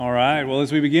right, well,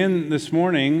 as we begin this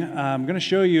morning, I'm going to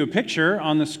show you a picture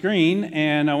on the screen,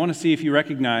 and I want to see if you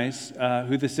recognize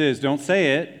who this is. Don't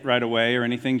say it right away or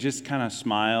anything. Just kind of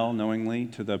smile knowingly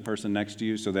to the person next to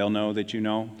you so they'll know that you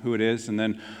know who it is, and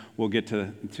then we'll get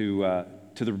to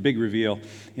the big reveal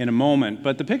in a moment.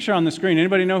 But the picture on the screen,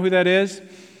 anybody know who that is?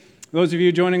 Those of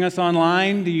you joining us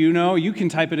online, do you know? You can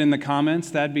type it in the comments.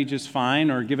 That'd be just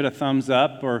fine, or give it a thumbs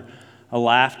up, or a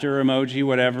laughter emoji,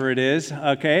 whatever it is.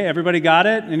 Okay, everybody got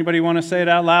it? Anybody want to say it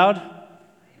out loud?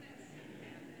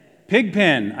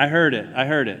 Pigpen. I heard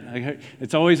it.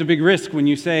 It's always a big risk when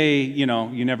you say, you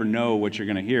never know what you're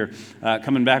going to hear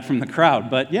coming back from the crowd.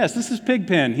 But yes, this is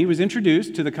Pigpen. He was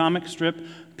introduced to the comic strip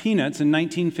Peanuts in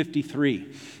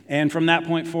 1953. And from that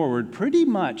point forward, pretty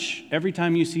much every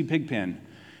time you see Pigpen,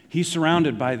 he's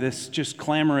surrounded by this just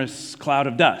clamorous cloud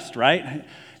of dust, right?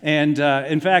 And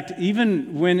in fact,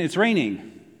 even when it's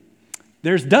raining,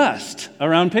 there's dust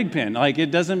around Pigpen. Like, it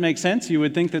doesn't make sense. You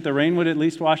would think that the rain would at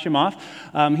least wash him off.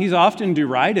 He's often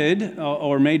derided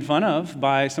or made fun of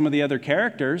by some of the other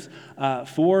characters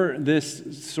for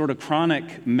this sort of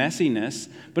chronic messiness,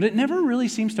 but it never really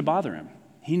seems to bother him.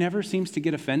 He never seems to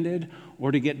get offended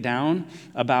or to get down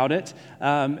about it.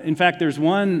 In fact, there's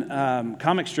one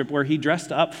comic strip where he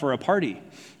dressed up for a party,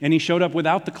 and he showed up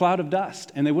without the cloud of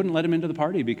dust, and they wouldn't let him into the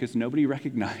party because nobody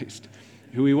recognized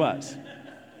who he was.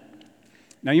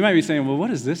 Now, you might be saying, well, what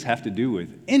does this have to do with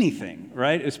anything,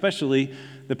 right? Especially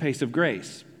the pace of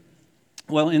grace.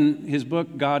 Well, in his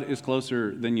book, God is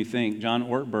Closer Than You Think, John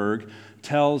Ortberg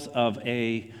tells of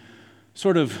a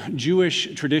sort of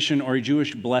Jewish tradition or a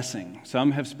Jewish blessing.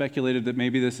 Some have speculated that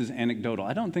maybe this is anecdotal.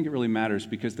 I don't think it really matters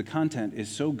because the content is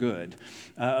so good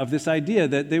of this idea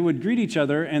that they would greet each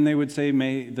other and they would say,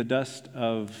 "May the dust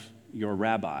of your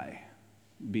rabbi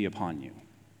be upon you."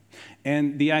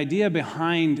 And the idea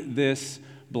behind this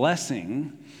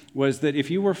blessing was that if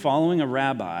you were following a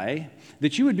rabbi,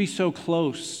 that you would be so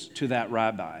close to that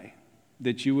rabbi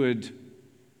that you would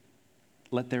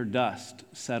let their dust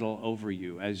settle over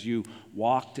you as you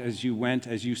walked, as you went,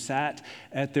 as you sat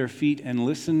at their feet and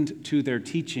listened to their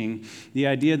teaching. The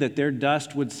idea that their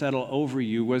dust would settle over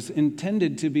you was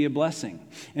intended to be a blessing.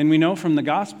 And we know from the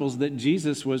Gospels that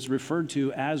Jesus was referred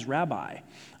to as rabbi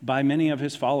by many of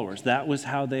his followers. That was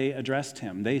how they addressed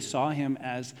him. They saw him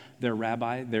as their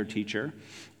rabbi, their teacher.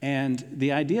 And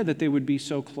the idea that they would be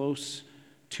so close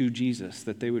to Jesus,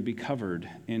 that they would be covered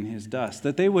in his dust,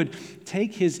 that they would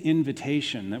take his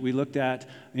invitation that we looked at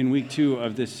in week 2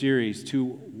 of this series to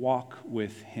walk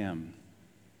with him,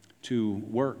 to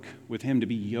work with him, to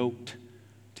be yoked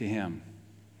to him,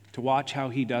 to watch how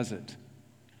he does it,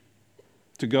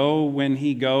 to go when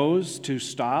he goes, to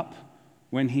stop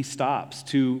when he stops,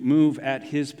 to move at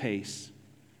his pace,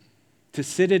 to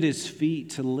sit at his feet,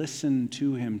 to listen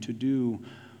to him, to do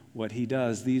what he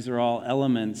does. These are all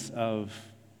elements of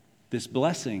this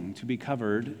blessing to be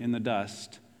covered in the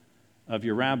dust of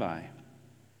your rabbi.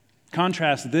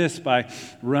 Contrast this by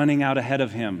running out ahead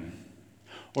of him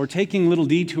or taking little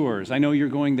detours. I know you're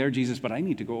going there, Jesus, but I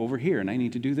need to go over here and I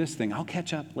need to do this thing. I'll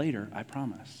catch up later, I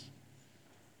promise.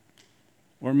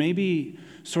 Or maybe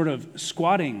sort of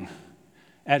squatting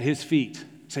at his feet.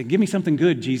 Say, "Give me something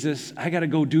good, Jesus. I got to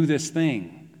go do this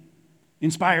thing.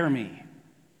 Inspire me.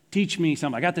 Teach me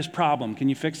something. I got this problem. Can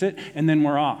you fix it?" And then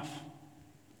we're off,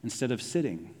 instead of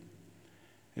sitting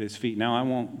at his feet. Now, I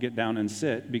won't get down and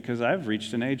sit because I've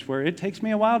reached an age where it takes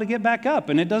me a while to get back up,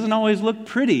 and it doesn't always look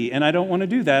pretty, and I don't want to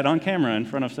do that on camera in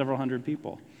front of several hundred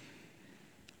people.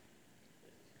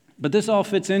 But this all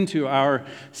fits into our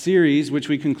series, which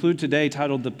we conclude today,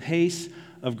 titled The Pace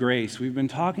of Grace. We've been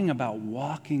talking about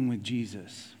walking with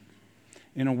Jesus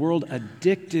in a world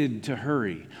addicted to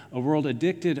hurry, a world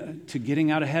addicted to getting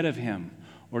out ahead of him,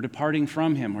 or departing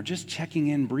from him, or just checking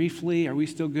in briefly. Are we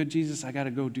still good, Jesus? I got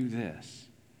to go do this.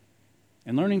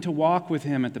 And learning to walk with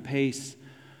him at the pace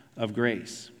of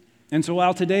grace. And so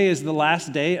while today is the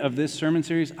last day of this sermon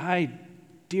series, I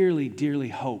dearly, dearly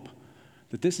hope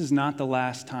that this is not the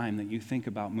last time that you think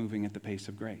about moving at the pace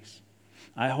of grace.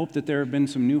 I hope that there have been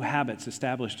some new habits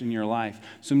established in your life,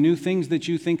 some new things that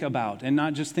you think about, and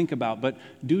not just think about, but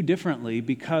do differently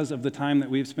because of the time that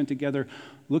we've spent together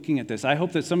looking at this. I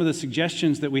hope that some of the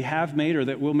suggestions that we have made or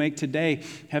that we'll make today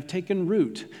have taken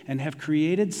root and have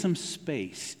created some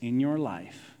space in your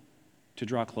life to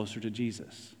draw closer to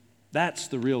Jesus. That's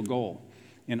the real goal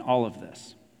in all of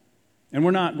this. And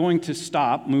we're not going to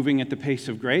stop moving at the pace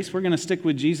of grace. We're going to stick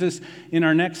with Jesus in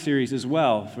our next series as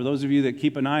well. For those of you that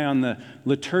keep an eye on the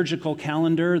liturgical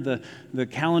calendar, the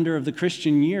calendar of the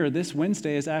Christian year, this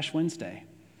Wednesday is Ash Wednesday.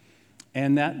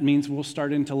 And that means we'll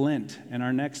start into Lent. And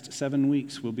our next 7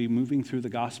 weeks, we'll be moving through the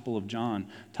Gospel of John,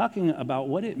 talking about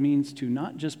what it means to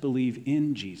not just believe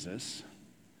in Jesus,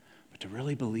 but to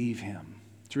really believe him,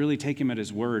 to really take him at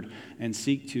his word and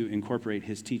seek to incorporate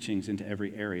his teachings into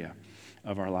every area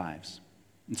of our lives.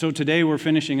 And so today we're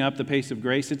finishing up The Pace of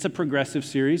Grace. It's a progressive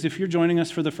series. If you're joining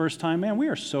us for the first time, man, we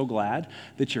are so glad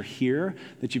that you're here,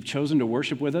 that you've chosen to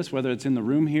worship with us, whether it's in the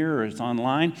room here or it's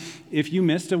online. If you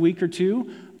missed a week or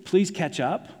two, please catch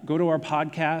up. Go to our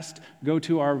podcast, go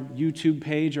to our YouTube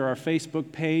page or our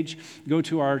Facebook page, go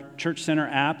to our Church Center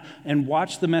app, and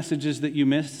watch the messages that you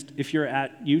missed. If you're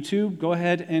at YouTube, go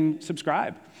ahead and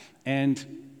subscribe.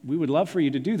 And we would love for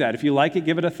you to do that. If you like it,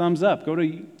 give it a thumbs up. Go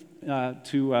to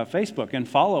Facebook and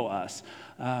follow us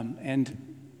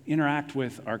and interact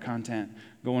with our content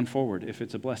going forward if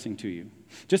it's a blessing to you.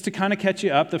 Just to kind of catch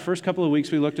you up, the first couple of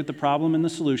weeks we looked at the problem and the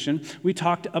solution. We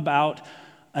talked about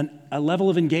a level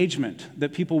of engagement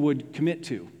that people would commit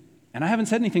to. And I haven't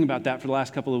said anything about that for the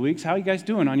last couple of weeks. How are you guys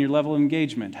doing on your level of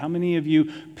engagement? How many of you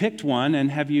picked one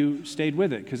and have you stayed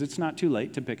with it? Because it's not too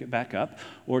late to pick it back up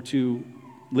or to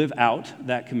live out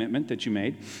that commitment that you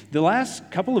made. The last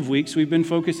couple of weeks, we've been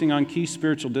focusing on key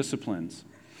spiritual disciplines.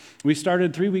 We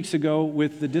started 3 weeks ago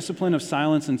with the discipline of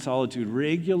silence and solitude,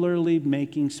 regularly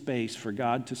making space for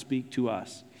God to speak to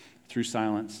us through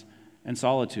silence and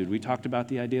solitude. We talked about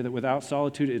the idea that without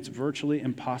solitude, it's virtually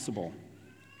impossible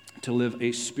to live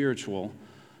a spiritual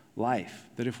life.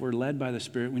 That if we're led by the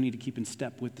Spirit, we need to keep in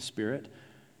step with the Spirit,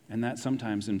 and that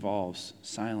sometimes involves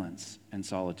silence and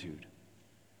solitude.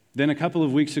 Then a couple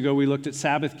of weeks ago, we looked at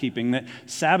Sabbath keeping, that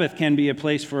Sabbath can be a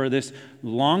place for this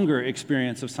longer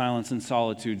experience of silence and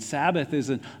solitude. Sabbath is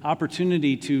an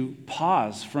opportunity to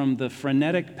pause from the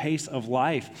frenetic pace of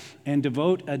life and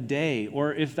devote a day,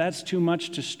 or if that's too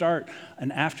much to start,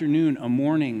 an afternoon, a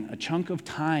morning, a chunk of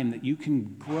time that you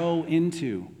can grow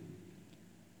into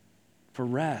for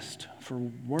rest, for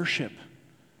worship,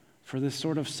 for this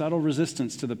sort of subtle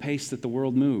resistance to the pace that the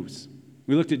world moves.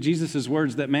 We looked at Jesus'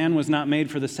 words that man was not made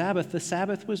for the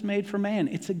Sabbath was made for man.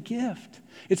 It's a gift.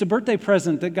 It's a birthday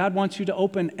present that God wants you to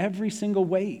open every single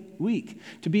week,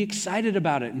 to be excited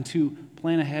about it and to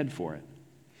plan ahead for it.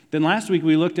 Then last week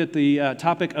we looked at the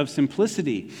topic of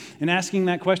simplicity and asking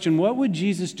that question, what would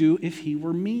Jesus do if he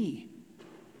were me?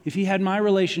 If he had my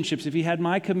relationships, if he had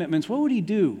my commitments, what would he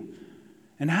do?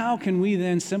 And how can we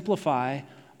then simplify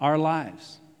our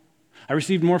lives? I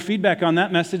received more feedback on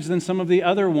that message than some of the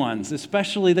other ones,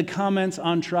 especially the comments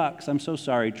on trucks. I'm so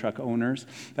sorry, truck owners.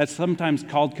 That's sometimes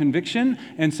called conviction,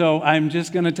 and so I'm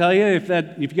just going to tell you, if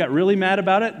you got really mad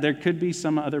about it, there could be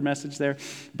some other message there.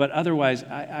 But otherwise,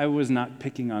 I was not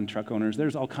picking on truck owners.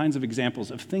 There's all kinds of examples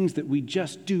of things that we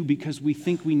just do because we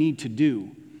think we need to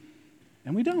do,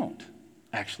 and we don't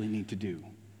actually need to do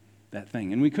that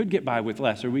thing. And we could get by with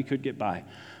less, or we could get by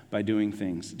doing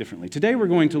things differently. Today, we're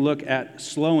going to look at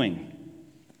slowing.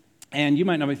 And you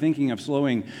might not be thinking of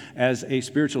slowing as a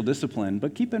spiritual discipline,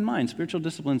 but keep in mind, spiritual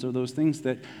disciplines are those things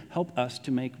that help us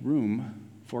to make room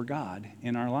for God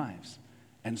in our lives.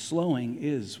 And slowing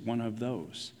is one of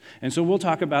those. And so we'll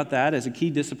talk about that as a key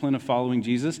discipline of following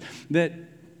Jesus. That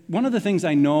one of the things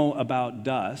I know about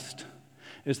dust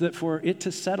is that for it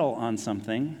to settle on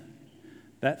something,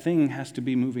 that thing has to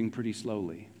be moving pretty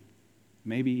slowly,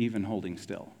 maybe even holding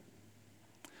still.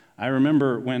 I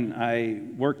remember when I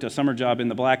worked a summer job in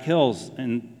the Black Hills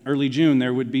in early June,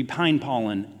 there would be pine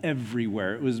pollen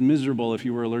everywhere. It was miserable if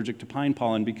you were allergic to pine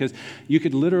pollen because you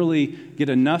could literally get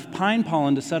enough pine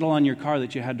pollen to settle on your car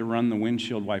that you had to run the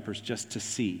windshield wipers just to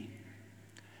see.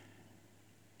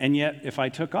 And yet, if I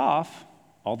took off,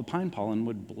 all the pine pollen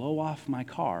would blow off my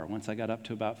car once I got up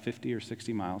to about 50 or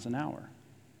 60 miles an hour.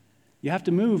 You have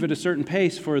to move at a certain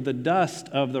pace for the dust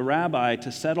of the rabbi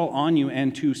to settle on you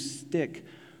and to stick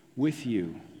with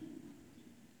you.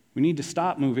 We need to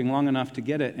stop moving long enough to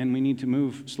get it, and we need to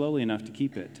move slowly enough to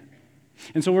keep it.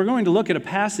 And so we're going to look at a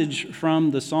passage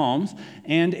from the Psalms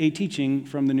and a teaching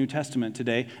from the New Testament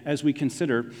today as we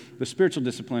consider the spiritual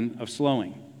discipline of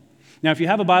slowing. Now, if you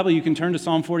have a Bible, you can turn to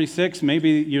Psalm 46.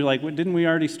 Maybe you're like, well, didn't we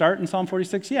already start in Psalm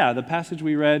 46? Yeah, the passage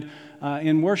we read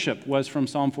in worship was from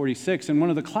Psalm 46. And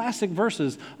one of the classic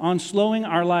verses on slowing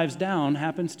our lives down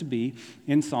happens to be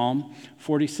in Psalm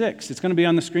 46. It's going to be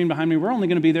on the screen behind me. We're only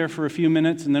going to be there for a few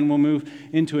minutes, and then we'll move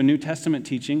into a New Testament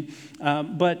teaching.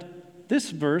 But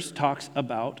this verse talks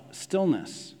about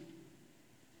stillness.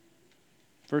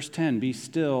 Verse 10, be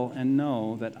still and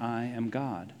know that I am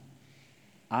God.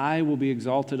 I will be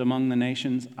exalted among the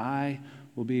nations. I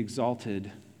will be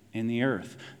exalted in the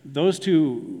earth. Those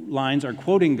two lines are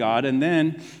quoting God, and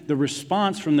then the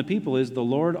response from the people is, the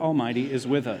Lord Almighty is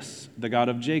with us. The God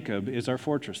of Jacob is our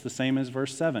fortress, the same as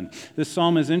verse 7. This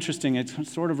psalm is interesting.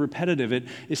 It's sort of repetitive. It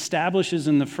establishes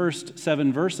in the first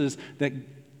 7 verses that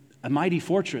a mighty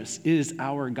fortress is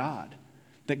our God,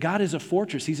 that God is a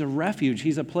fortress. He's a refuge.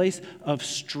 He's a place of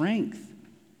strength,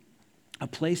 a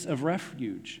place of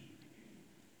refuge,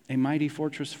 a mighty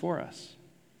fortress for us.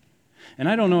 And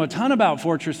I don't know a ton about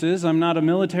fortresses. I'm not a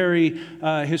military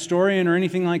historian or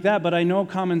anything like that, but I know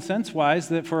common sense-wise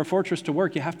that for a fortress to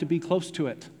work, you have to be close to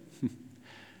it.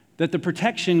 That the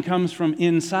protection comes from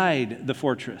inside the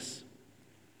fortress.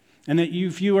 And that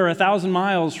if you are 1,000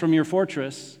 miles from your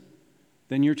fortress,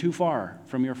 then you're too far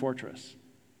from your fortress.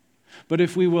 But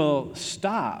if we will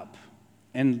stop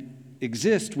and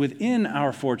exist within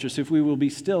our fortress, if we will be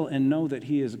still and know that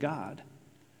He is God,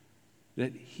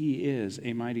 that He is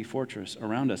a mighty fortress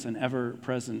around us, an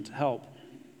ever-present help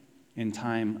in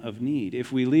time of need.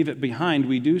 If we leave it behind,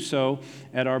 we do so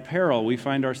at our peril. We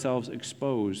find ourselves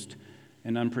exposed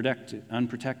and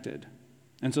unprotected.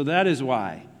 And so that is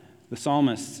why the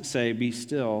psalmists say, be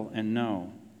still and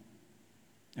know.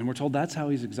 And we're told that's how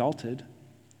He's exalted.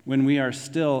 When we are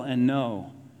still and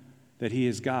know that He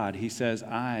is God, He says,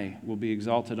 I will be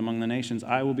exalted among the nations.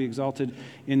 I will be exalted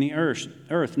in the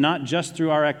earth, not just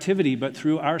through our activity, but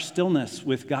through our stillness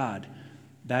with God.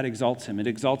 That exalts Him. It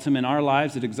exalts Him in our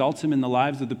lives. It exalts Him in the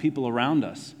lives of the people around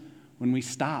us when we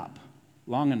stop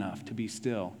long enough to be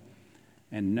still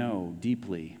and know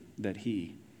deeply that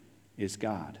He is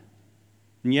God.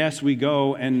 And yes, we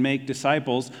go and make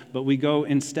disciples, but we go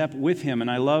in step with Him.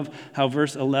 And I love how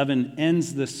verse 11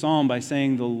 ends the psalm by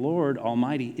saying, the Lord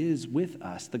Almighty is with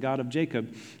us. The God of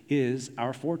Jacob is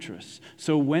our fortress.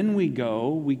 So when we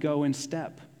go in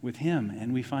step with Him,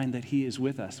 and we find that He is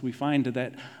with us. We find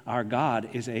that our God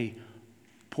is a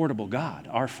portable God.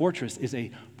 Our fortress is a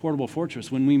portable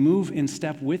fortress. When we move in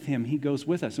step with Him, He goes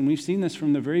with us. And we've seen this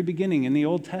from the very beginning in the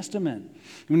Old Testament.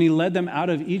 When He led them out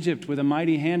of Egypt with a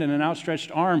mighty hand and an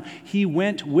outstretched arm, He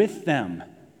went with them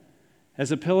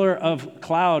as a pillar of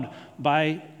cloud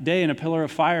by day and a pillar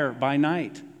of fire by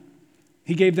night.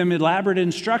 He gave them elaborate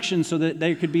instructions so that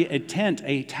there could be a tent,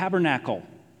 a tabernacle,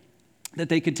 that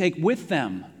they could take with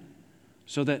them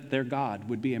so that their God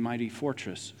would be a mighty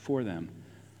fortress for them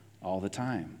all the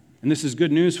time. And this is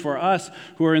good news for us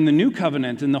who are in the new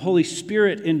covenant, and the Holy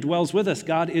Spirit indwells with us.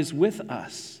 God is with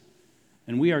us,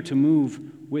 and we are to move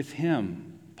with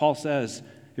Him. Paul says,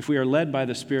 if we are led by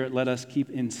the Spirit, let us keep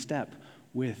in step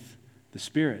with the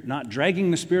Spirit. Not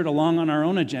dragging the Spirit along on our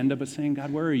own agenda, but saying,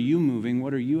 God, where are you moving?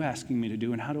 What are you asking me to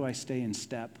do? And how do I stay in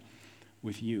step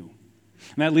with you?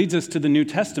 And that leads us to the New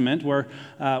Testament, where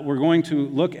we're going to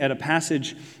look at a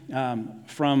passage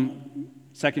from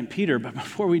 2 Peter. But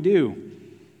before we do,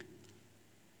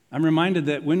 I'm reminded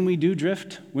that when we do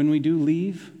drift, when we do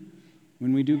leave,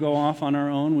 when we do go off on our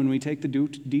own, when we take the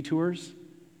detours,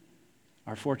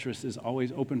 our fortress is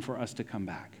always open for us to come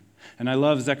back. And I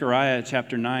love Zechariah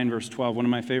chapter 9, verse 12, one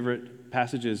of my favorite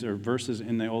passages or verses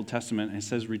in the Old Testament. It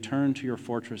says, return to your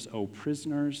fortress, O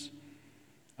prisoners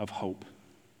of hope.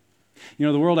 You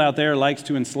know, the world out there likes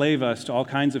to enslave us to all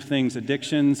kinds of things,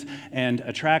 addictions and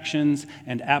attractions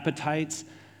and appetites.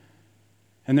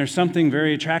 And there's something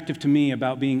very attractive to me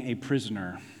about being a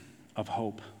prisoner of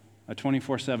hope, a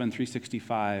 24/7,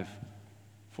 365,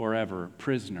 forever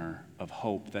prisoner of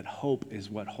hope, that hope is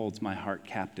what holds my heart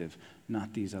captive,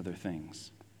 not these other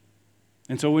things.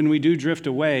 And so when we do drift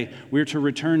away, we're to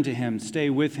return to Him, stay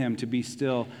with Him, to be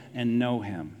still and know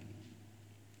Him.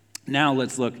 Now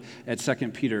let's look at 2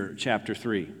 Peter chapter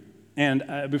 3.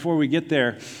 And before we get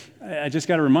there, I just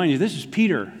got to remind you, this is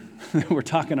Peter that we're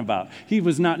talking about. He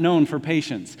was not known for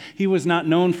patience. He was not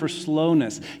known for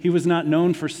slowness. He was not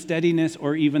known for steadiness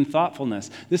or even thoughtfulness.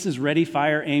 This is ready,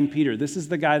 fire, aim Peter. This is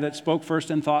the guy that spoke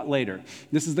first and thought later.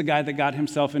 This is the guy that got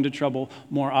himself into trouble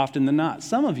more often than not.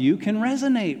 Some of you can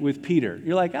resonate with Peter.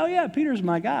 You're like, oh yeah, Peter's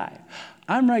my guy.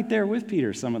 I'm right there with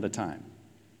Peter some of the time.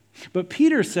 But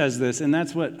Peter says this, and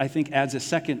that's what I think adds a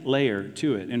second layer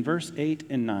to it. In verse 8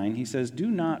 and 9, he says, do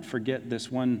not forget this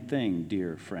one thing,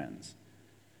 dear friends.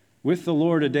 With the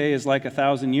Lord, a day is like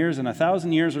 1,000 years, and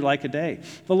 1,000 years are like a day.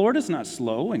 The Lord is not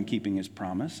slow in keeping His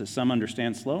promise, as some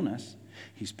understand slowness.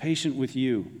 He's patient with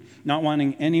you, not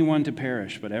wanting anyone to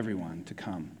perish, but everyone to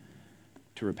come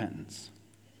to repentance.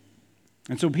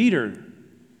 And so Peter,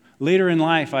 later in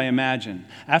life, I imagine,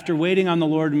 after waiting on the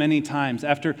Lord many times,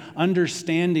 after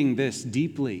understanding this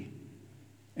deeply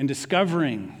and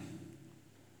discovering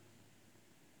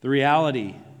the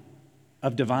reality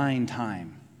of divine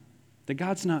time, that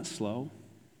God's not slow.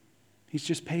 He's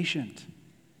just patient.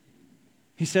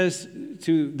 He says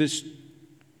to this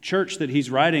church that he's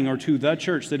writing, or to the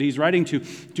church that he's writing to,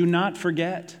 do not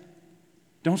forget.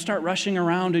 Don't start rushing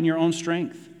around in your own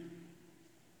strength.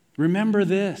 Remember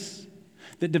this,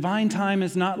 that divine time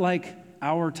is not like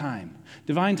our time.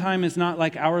 Divine time is not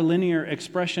like our linear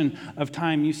expression of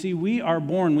time. You see, we are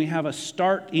born, we have a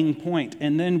starting point,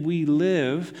 and then we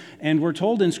live, and we're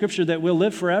told in Scripture that we'll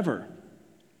live forever,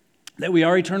 that we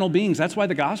are eternal beings. That's why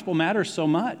the gospel matters so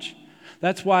much.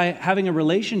 That's why having a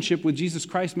relationship with Jesus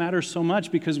Christ matters so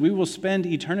much, because we will spend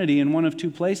eternity in one of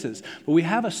two places. But we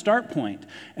have a start point,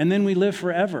 and then we live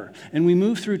forever, and we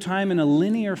move through time in a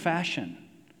linear fashion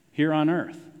here on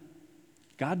earth.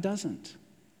 God doesn't.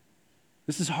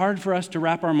 This is hard for us to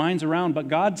wrap our minds around, but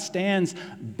God stands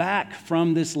back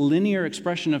from this linear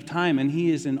expression of time, and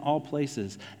he is in all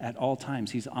places at all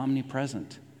times. He's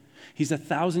omnipresent. He's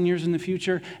 1,000 years in the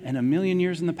future, and 1,000,000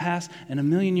 years in the past, and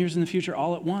 1,000,000 years in the future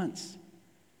all at once.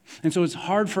 And so it's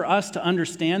hard for us to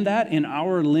understand that in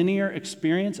our linear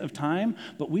experience of time,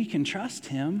 but we can trust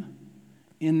him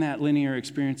in that linear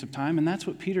experience of time, and that's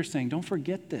what Peter's saying. Don't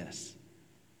forget this.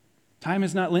 Time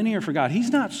is not linear for God.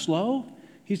 He's not slow.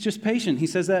 He's just patient. He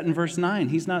says that in verse 9.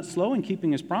 He's not slow in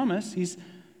keeping his promise. He's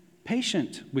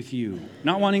patient with you,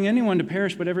 not wanting anyone to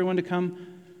perish, but everyone to come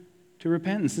to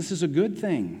repentance. This is a good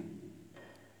thing.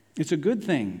 It's a good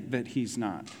thing that he's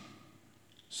not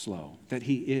slow, that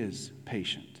he is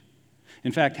patient.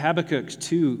 In fact, Habakkuk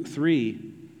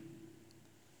 2:3,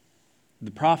 the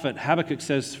prophet Habakkuk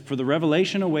says, "For the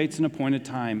revelation awaits an appointed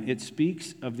time. It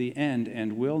speaks of the end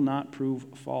and will not prove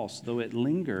false. Though it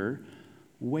linger,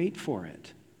 wait for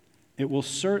it. It will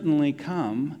certainly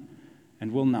come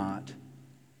and will not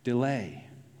delay."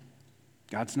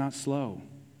 God's not slow.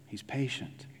 He's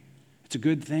patient. It's a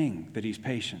good thing that he's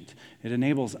patient. It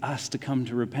enables us to come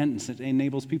to repentance. It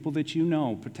enables people that you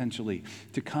know, potentially,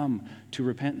 to come to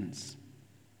repentance.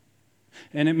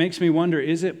 And it makes me wonder,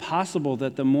 is it possible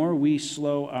that the more we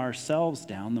slow ourselves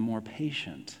down, the more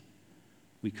patient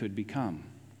we could become?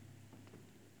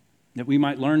 That we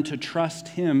might learn to trust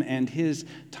him and his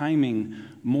timing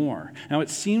more. Now, it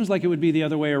seems like it would be the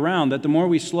other way around, that the more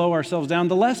we slow ourselves down,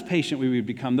 the less patient we would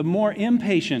become, the more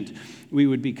impatient we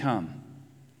would become.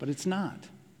 But it's not.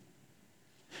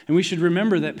 And we should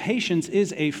remember that patience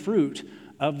is a fruit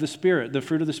of the Spirit. The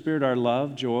fruit of the Spirit are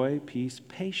love, joy, peace,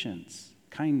 patience,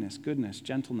 kindness, goodness,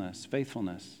 gentleness,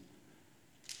 faithfulness,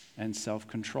 and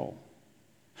self-control.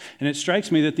 And it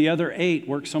strikes me that the other 8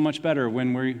 work so much better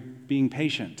when we're being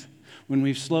patient, when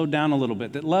we've slowed down a little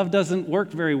bit, that love doesn't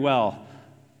work very well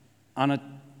on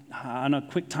a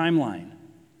quick timeline,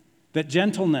 that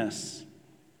gentleness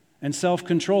and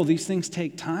self-control, these things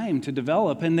take time to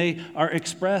develop, and they are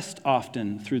expressed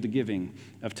often through the giving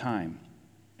of time.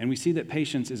 And we see that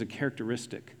patience is a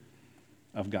characteristic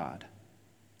of God.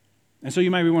 And so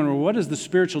you might be wondering, well, what does the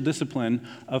spiritual discipline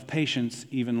of patience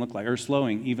even look like, or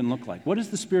slowing even look like? What is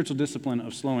the spiritual discipline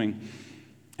of slowing,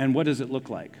 and what does it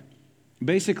look like?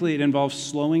 Basically, it involves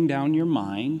slowing down your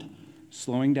mind,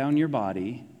 slowing down your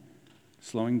body,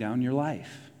 slowing down your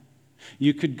life.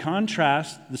 You could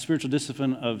contrast the spiritual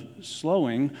discipline of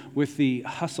slowing with the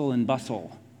hustle and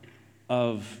bustle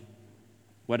of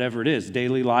whatever it is,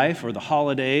 daily life or the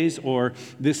holidays or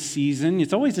this season.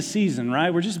 It's always a season,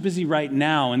 right? We're just busy right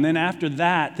now. And then after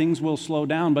that, things will slow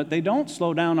down. But they don't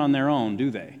slow down on their own, do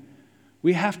they?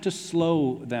 We have to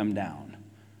slow them down.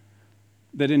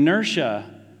 That inertia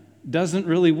doesn't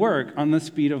really work on the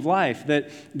speed of life. That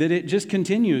it just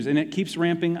continues and it keeps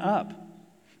ramping up.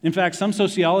 In fact, some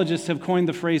sociologists have coined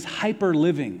the phrase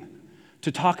hyper-living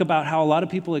to talk about how a lot of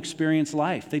people experience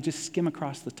life. They just skim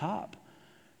across the top.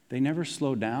 They never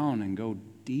slow down and go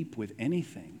deep with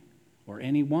anything or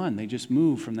anyone. They just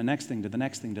move from the next thing to the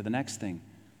next thing to the next thing.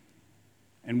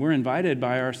 And we're invited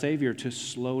by our Savior to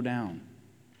slow down.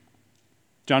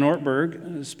 John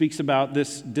Ortberg speaks about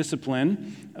this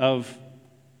discipline of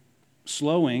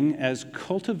slowing as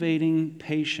cultivating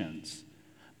patience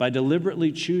by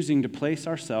deliberately choosing to place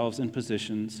ourselves in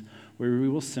positions where we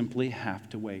will simply have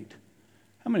to wait.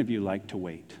 How many of you like to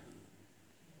wait?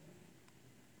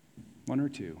 1 or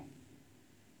 2.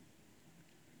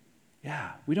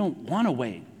 Yeah, we don't want to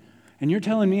wait. And you're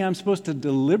telling me I'm supposed to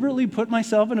deliberately put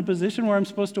myself in a position where I'm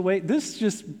supposed to wait?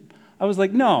 I was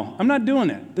like, no, I'm not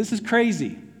doing it. This is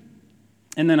crazy.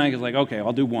 And then I was like, okay,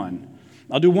 I'll do one.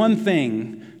 I'll do one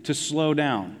thing to slow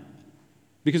down.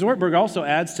 Because Ortberg also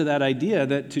adds to that idea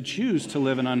that to choose to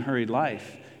live an unhurried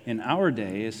life in our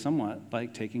day is somewhat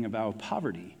like taking a vow of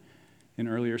poverty in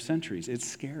earlier centuries. It's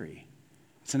scary.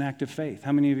 It's an act of faith.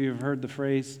 How many of you have heard the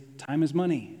phrase, time is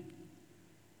money?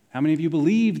 How many of you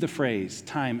believe the phrase,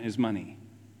 time is money?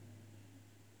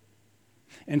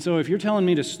 And so if you're telling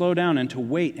me to slow down and to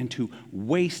wait and to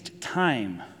waste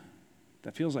time,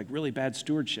 that feels like really bad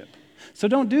stewardship. So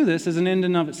don't do this as an end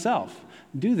in of itself.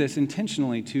 Do this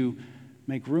intentionally to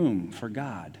make room for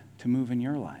God to move in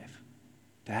your life,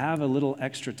 to have a little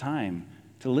extra time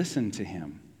to listen to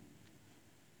him.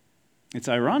 It's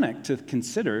ironic to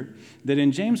consider that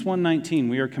in James 1:19,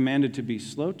 we are commanded to be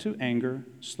slow to anger,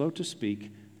 slow to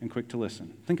speak, and quick to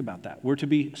listen. Think about that. We're to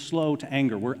be slow to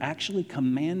anger. We're actually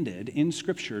commanded in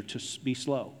Scripture to be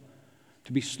slow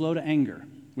to anger,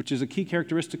 which is a key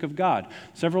characteristic of God.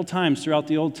 Several times throughout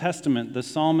the Old Testament, the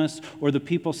psalmists or the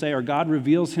people say, or God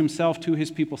reveals himself to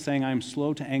his people saying, I am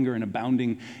slow to anger and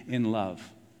abounding in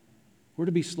love. We're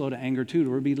to be slow to anger too.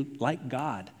 We're to be like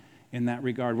God in that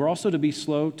regard. We're also to be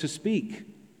slow to speak.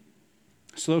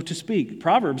 Slow to speak.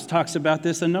 Proverbs talks about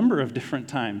this a number of different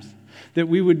times, that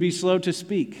we would be slow to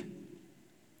speak.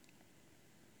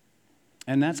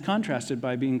 And that's contrasted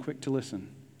by being quick to listen,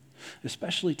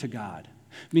 especially to God.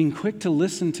 Being quick to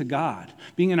listen to God,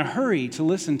 being in a hurry to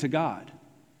listen to God,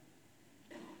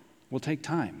 will take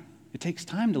time. It takes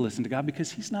time to listen to God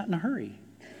because he's not in a hurry.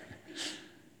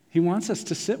 He wants us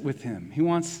to sit with him. He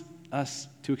wants us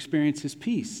to experience his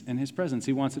peace and his presence.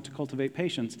 He wants it to cultivate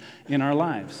patience in our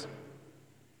lives.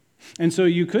 And so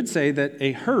you could say that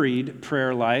a hurried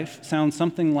prayer life sounds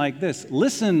something like this.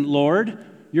 Listen, Lord,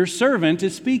 your servant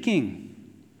is speaking.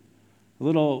 A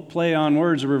little play on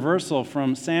words, a reversal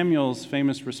from Samuel's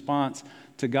famous response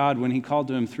to God when he called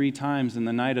to him 3 times in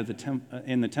the night of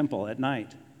in the temple at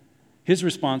night. His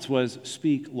response was,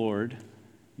 speak, Lord,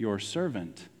 your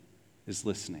servant is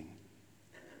listening.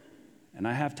 And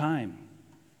I have time,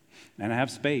 and I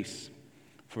have space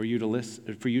for you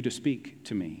to speak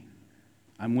to me.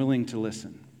 I'm willing to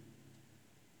listen.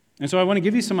 And so I want to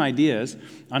give you some ideas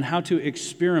on how to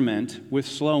experiment with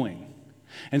slowing.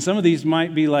 And some of these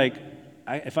might be like,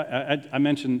 I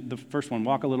mentioned the first one,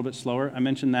 walk a little bit slower. I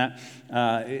mentioned that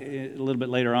a little bit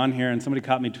later on here, and somebody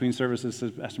caught me between services,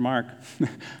 says, Pastor Mark,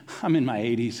 I'm in my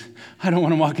 80s. I don't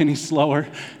want to walk any slower.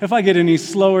 If I get any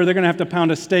slower, they're going to have to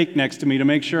pound a steak next to me to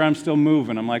make sure I'm still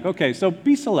moving. I'm like, okay, so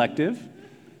be selective,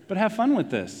 but have fun with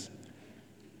this.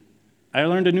 I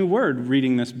learned a new word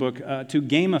reading this book, to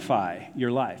gamify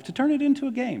your life, to turn it into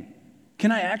a game.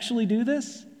 Can I actually do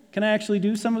this? Can I actually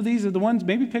do some of these? Are the ones,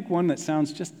 maybe pick one that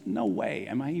sounds just, no way,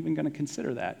 am I even going to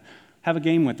consider that? Have a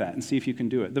game with that and see if you can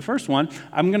do it. The first one,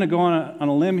 I'm going to go on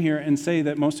a limb here and say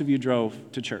that most of you drove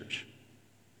to church.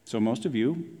 So most of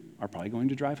you are probably going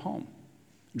to drive home.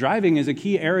 Driving is a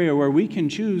key area where we can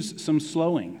choose some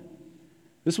slowing.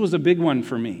 This was a big one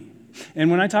for me. And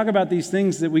when I talk about these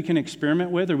things that we can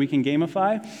experiment with or we can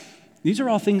gamify, these are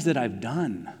all things that I've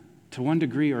done to one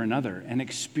degree or another and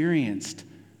experienced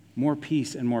more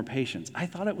peace and more patience. I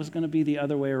thought it was going to be the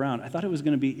other way around. I thought it was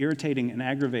going to be irritating and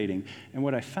aggravating. And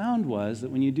what I found was that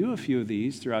when you do a few of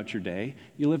these throughout your day,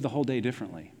 you live the whole day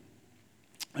differently.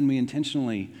 And we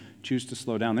intentionally choose to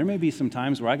slow down. There may be some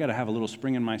times where I got to have a little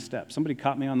spring in my step. Somebody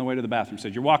caught me on the way to the bathroom,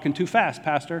 said, you're walking too fast,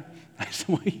 Pastor. I said,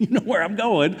 well, you know where I'm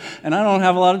going, and I don't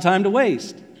have a lot of time to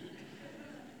waste.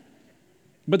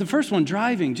 But the first one,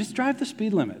 driving, just drive the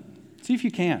speed limit. See if you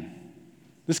can.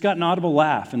 This got an audible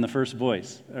laugh in the first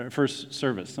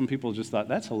service. Some people just thought,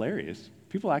 that's hilarious.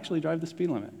 People actually drive the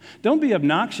speed limit. Don't be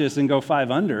obnoxious and go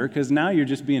 5 under, because now you're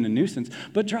just being a nuisance.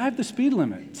 But drive the speed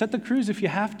limit. Set the cruise if you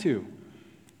have to.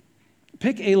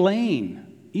 Pick a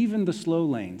lane, even the slow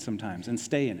lane sometimes, and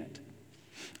stay in it.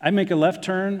 I make a left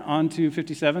turn onto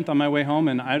 57th on my way home,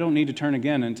 and I don't need to turn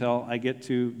again until I get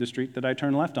to the street that I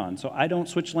turn left on. So I don't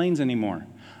switch lanes anymore.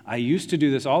 I used to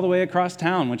do this all the way across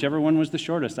town, whichever one was the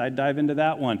shortest. I'd dive into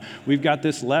that one. We've got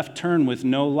this left turn with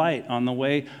no light on the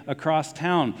way across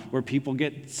town where people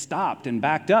get stopped and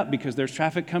backed up because there's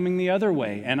traffic coming the other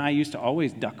way. And I used to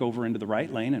always duck over into the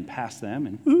right lane and pass them,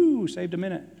 and whoo, saved a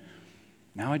minute.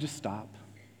 Now I just stop,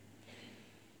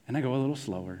 and I go a little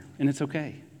slower, and it's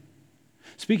okay.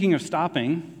 Speaking of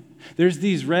stopping, there's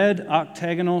these red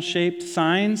octagonal-shaped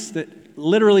signs that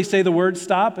literally say the word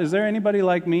stop. Is there anybody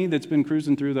like me that's been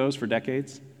cruising through those for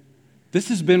decades? This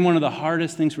has been one of the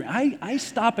hardest things for me. I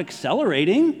stop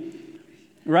accelerating,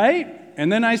 right?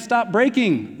 And then I stop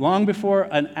braking long before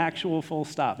an actual full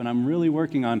stop. And I'm really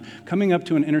working on coming up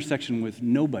to an intersection with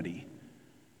nobody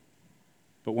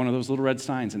but one of those little red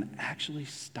signs and actually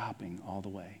stopping all the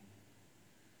way.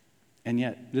 And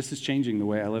yet, this is changing the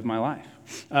way I live my life.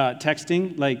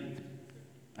 Texting,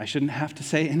 I shouldn't have to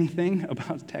say anything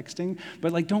about texting,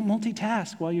 but don't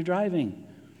multitask while you're driving.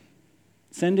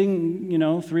 Sending,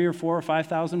 3 or 4 or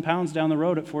 5,000 pounds down the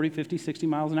road at 40, 50, 60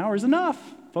 miles an hour is enough.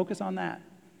 Focus on that.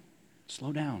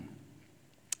 Slow down.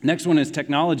 Next one is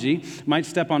technology. Might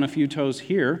step on a few toes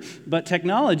here, but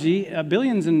technology,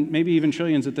 billions and maybe even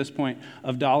trillions at this point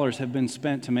of dollars have been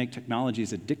spent to make technology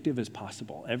as addictive as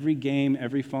possible. Every game,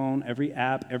 every phone, every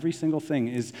app, every single thing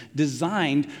is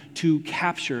designed to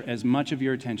capture as much of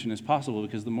your attention as possible,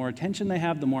 because the more attention they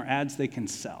have, the more ads they can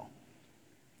sell.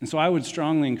 And so I would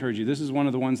strongly encourage you, this is one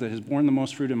of the ones that has borne the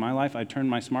most fruit in my life. I turned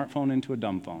my smartphone into a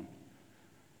dumb phone.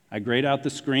 I grayed out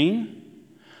the screen.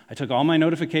 I took all my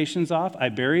notifications off. I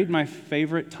buried my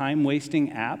favorite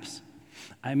time-wasting apps.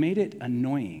 I made it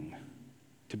annoying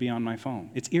to be on my phone.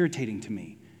 It's irritating to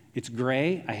me. It's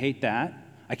gray. I hate that.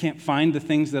 I can't find the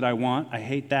things that I want. I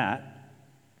hate that.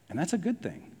 And that's a good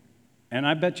thing. And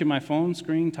I bet you my phone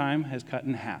screen time has cut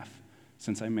in half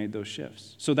since I made those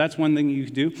shifts. So that's one thing you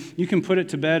can do. You can put it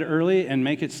to bed early and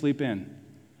make it sleep in.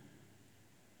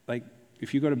 Like,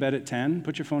 if you go to bed at 10,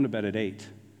 put your phone to bed at 8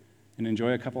 and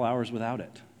enjoy a couple hours without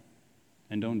it.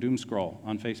 And don't doom scroll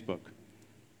on Facebook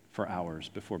for hours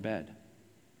before bed.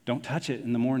 Don't touch it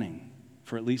in the morning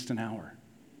for at least an hour.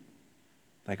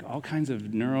 Like, all kinds of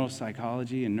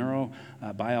neuropsychology and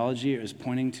neurobiology is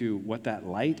pointing to what that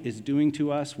light is doing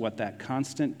to us, what that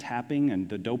constant tapping and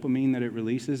the dopamine that it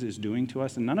releases is doing to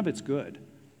us, and none of it's good.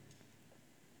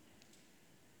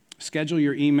 Schedule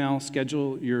your email,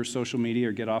 schedule your social media,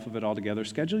 or get off of it altogether.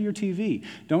 Schedule your TV.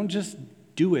 Don't just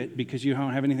do it because you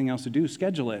don't have anything else to do.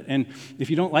 Schedule it. And if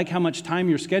you don't like how much time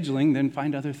you're scheduling, then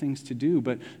find other things to do.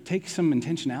 But take some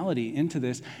intentionality into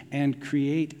this and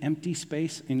create empty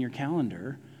space in your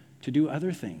calendar to do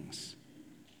other things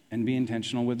and be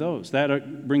intentional with those.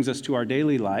 That brings us to our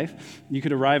daily life. You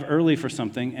could arrive early for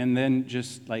something and then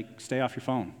just stay off your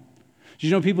phone. Did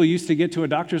you know people used to get to a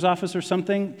doctor's office or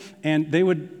something and they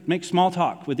would make small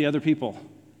talk with the other people?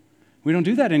 We don't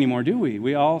do that anymore, do we?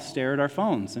 We all stare at our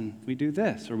phones and we do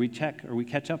this, or we check, or we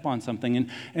catch up on something.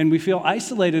 And we feel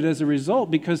isolated as a result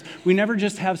because we never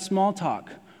just have small talk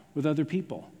with other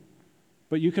people.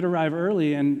 But you could arrive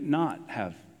early and not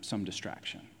have some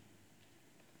distraction.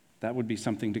 That would be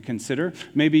something to consider.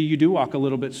 Maybe you do walk a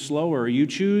little bit slower, or you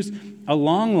choose a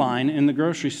long line in the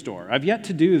grocery store. I've yet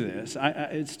to do this.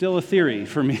 It's still a theory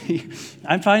for me.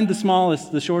 I find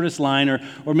the shortest line,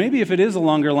 or maybe if it is a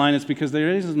longer line, it's because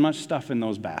there isn't much stuff in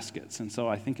those baskets, and so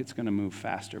I think it's going to move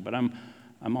faster. But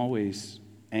I'm always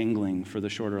angling for the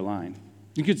shorter line.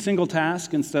 You could single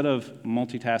task instead of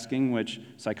multitasking, which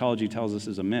psychology tells us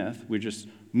is a myth. We're just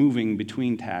moving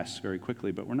between tasks very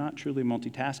quickly, but we're not truly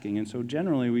multitasking, and so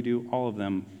generally we do all of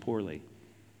them poorly.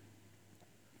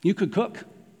 You could cook.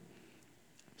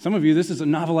 Some of you, this is a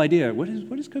novel idea. What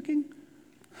is cooking?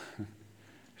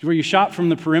 It's where you shop from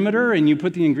the perimeter and you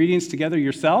put the ingredients together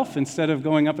yourself instead of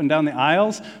going up and down the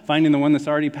aisles, finding the one that's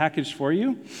already packaged for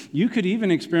you. You could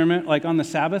even experiment, like on the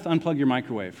Sabbath, unplug your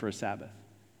microwave for a Sabbath.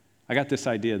 I got this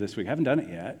idea this week. I haven't done it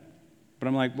yet. But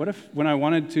I'm like, what if when I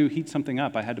wanted to heat something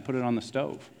up, I had to put it on the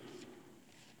stove?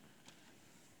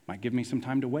 Might give me some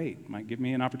time to wait. Might give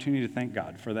me an opportunity to thank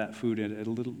God for that food at a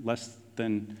little less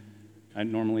than I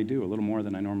normally do, a little more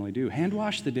than I normally do. Hand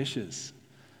wash the dishes.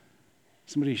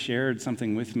 Somebody shared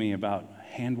something with me about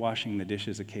hand washing the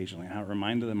dishes occasionally, and how it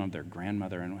reminded them of their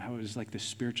grandmother and how it was like this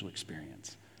spiritual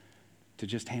experience to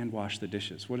just hand wash the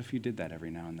dishes. What if you did that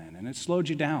every now and then? And it slowed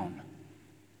you down,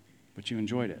 but you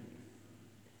enjoyed it.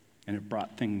 And it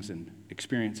brought things and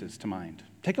experiences to mind.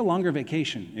 Take a longer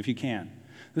vacation if you can.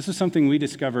 This is something we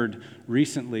discovered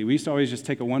recently. We used to always just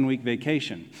take a one-week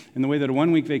vacation. And the way that a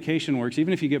one-week vacation works,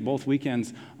 even if you get both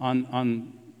weekends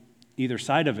on either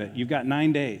side of it, you've got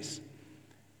 9 days.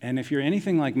 And if you're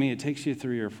anything like me, it takes you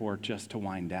 3 or 4 just to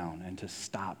wind down and to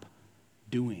stop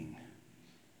doing.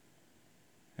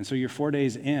 And so you're 4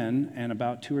 days in, and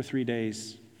about 2 or 3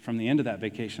 days from the end of that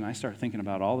vacation, I start thinking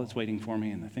about all that's waiting for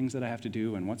me and the things that I have to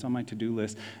do and what's on my to-do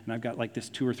list, and I've got like this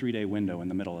 2 or 3 day window in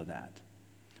the middle of that.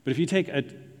 But if you take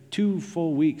 2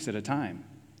 full weeks at a time,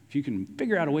 if you can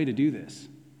figure out a way to do this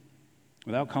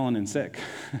without calling in sick,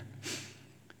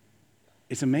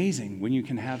 it's amazing when you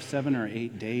can have 7 or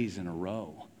 8 days in a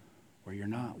row where you're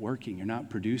not working, you're not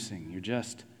producing, you're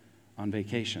just on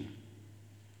vacation.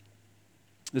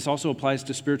 This also applies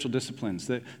to spiritual disciplines.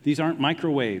 That these aren't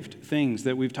microwaved things.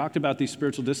 That we've talked about these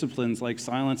spiritual disciplines like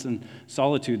silence and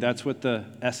solitude. That's what the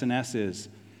S&S is.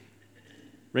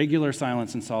 Regular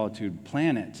silence and solitude.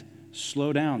 Plan it.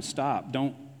 Slow down. Stop.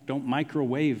 Don't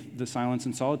microwave the silence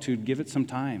and solitude. Give it some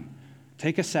time.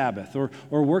 Take a Sabbath or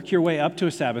work your way up to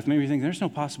a Sabbath. Maybe you think there's no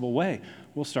possible way.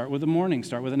 We'll start with the morning.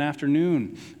 Start with an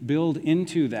afternoon. Build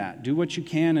into that. Do what you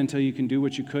can until you can do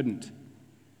what you couldn't.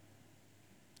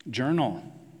 Journal.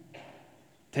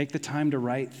 Take the time to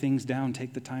write things down.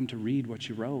 Take the time to read what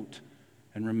you wrote.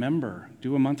 and remember,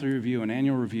 do a monthly review, an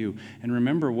annual review, and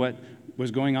remember what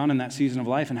was going on in that season of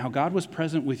life and how God was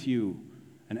present with you,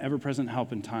 an ever-present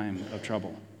help in time of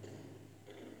trouble.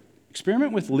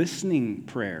 Experiment with listening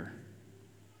prayer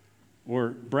or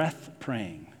breath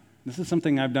praying. This is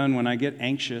something I've done when I get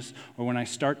anxious or when I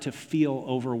start to feel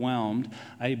overwhelmed.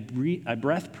 I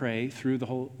breath pray through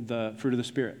the fruit of the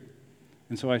Spirit.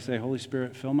 And so I say, Holy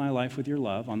Spirit, fill my life with your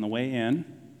love. On the way in,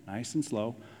 nice and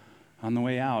slow. On the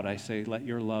way out, I say, let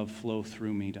your love flow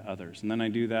through me to others. And then I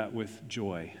do that with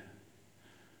joy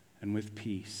and with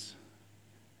peace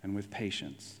and with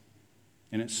patience.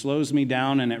 And it slows me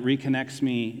down and it reconnects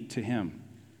me to Him.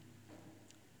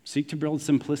 Seek to build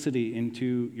simplicity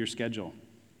into your schedule.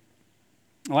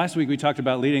 Last week we talked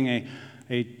about leading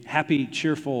a happy,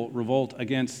 cheerful revolt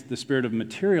against the spirit of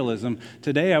materialism.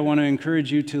 Today I want to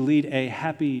encourage you to lead a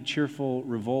happy, cheerful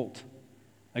revolt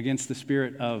against the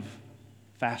spirit of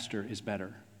faster is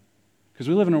better. Because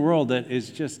we live in a world that is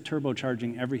just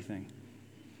turbocharging everything.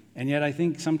 And yet I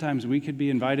think sometimes we could be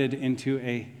invited into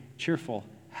a cheerful,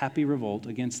 happy revolt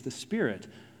against the spirit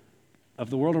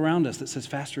of the world around us that says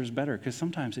faster is better, because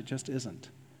sometimes it just isn't.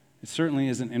 It certainly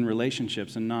isn't in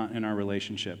relationships and not in our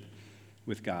relationship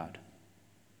with God.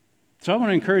 So I want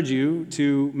to encourage you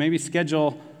to maybe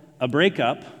schedule a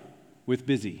breakup with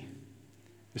busy,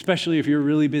 especially if you're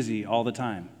really busy all the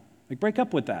time. Like, break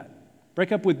up with that.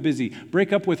 Break up with busy.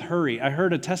 Break up with hurry. I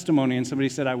heard a testimony and somebody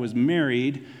said, I was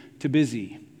married to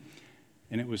busy,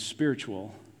 and it was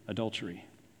spiritual adultery.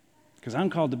 Because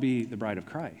I'm called to be the bride of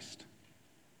Christ.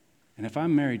 And if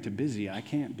I'm married to busy, I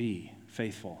can't be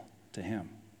faithful to Him.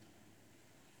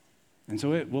 And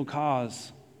so it will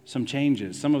cause some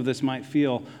changes. Some of this might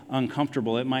feel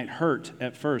uncomfortable. It might hurt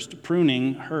at first.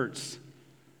 Pruning hurts.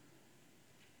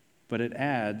 But it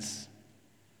adds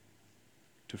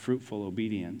to fruitful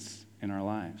obedience in our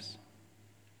lives.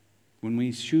 When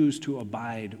we choose to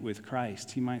abide with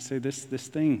Christ, He might say, this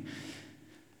thing,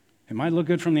 it might look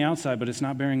good from the outside, but it's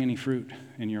not bearing any fruit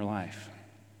in your life.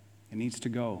 It needs to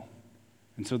go.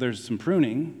 And so there's some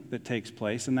pruning that takes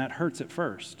place, and that hurts at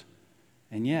first.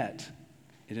 And yet,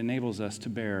 it enables us to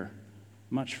bear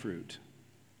much fruit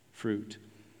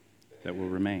that will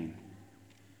remain.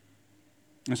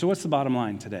 And so what's the bottom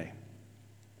line today?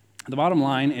 The bottom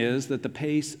line is that the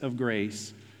pace of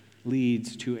grace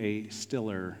leads to a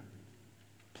stiller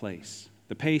place.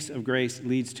 The pace of grace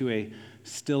leads to a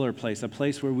stiller place, a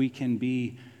place where we can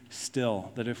be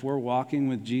still. That if we're walking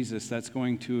with Jesus, that's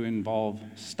going to involve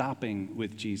stopping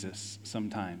with Jesus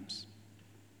sometimes,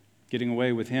 getting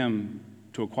away with Him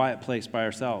to a quiet place by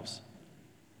ourselves.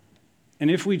 And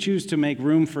if we choose to make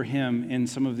room for Him in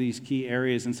some of these key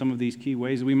areas, in some of these key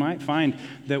ways, we might find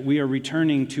that we are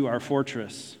returning to our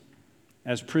fortress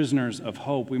as prisoners of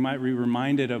hope. We might be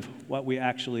reminded of what we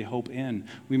actually hope in.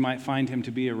 We might find Him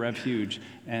to be a refuge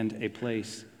and a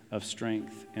place of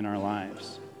strength in our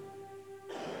lives.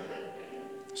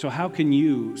 So how can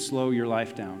you slow your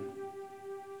life down?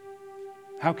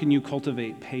 How can you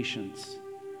cultivate patience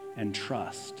and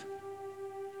trust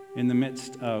in the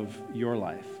midst of your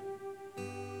life?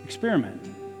 Experiment.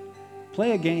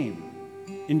 Play a game.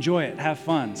 Enjoy it. Have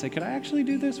fun. Say, could I actually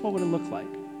do this? What would it look like?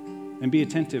 And be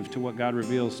attentive to what God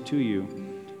reveals to you.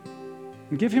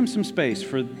 And give Him some space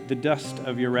for the dust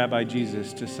of your Rabbi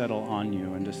Jesus to settle on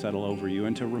you and to settle over you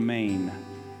and to remain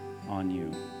on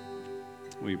you.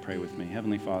 Will you pray with me?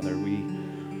 Heavenly Father, we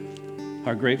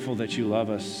are grateful that you love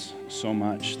us so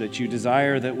much, that you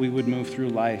desire that we would move through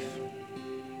life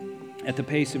at the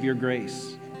pace of your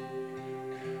grace.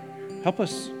 Help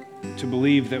us to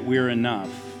believe that we're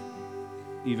enough,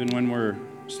 even when we're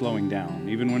slowing down,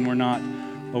 even when we're not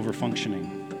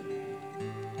over-functioning.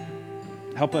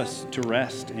 Help us to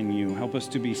rest in you. Help us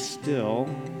to be still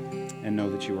and know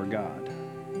that you are God,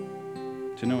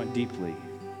 to know it deeply,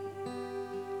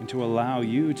 and to allow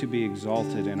you to be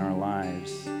exalted in our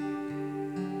lives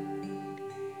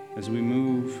as we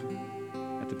move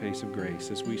at the pace of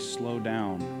grace, as we slow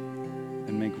down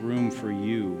and make room for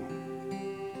you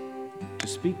to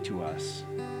speak to us.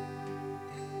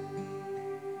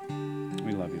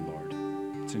 We love you, Lord.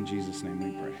 It's in Jesus' name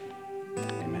we pray.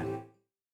 Amen.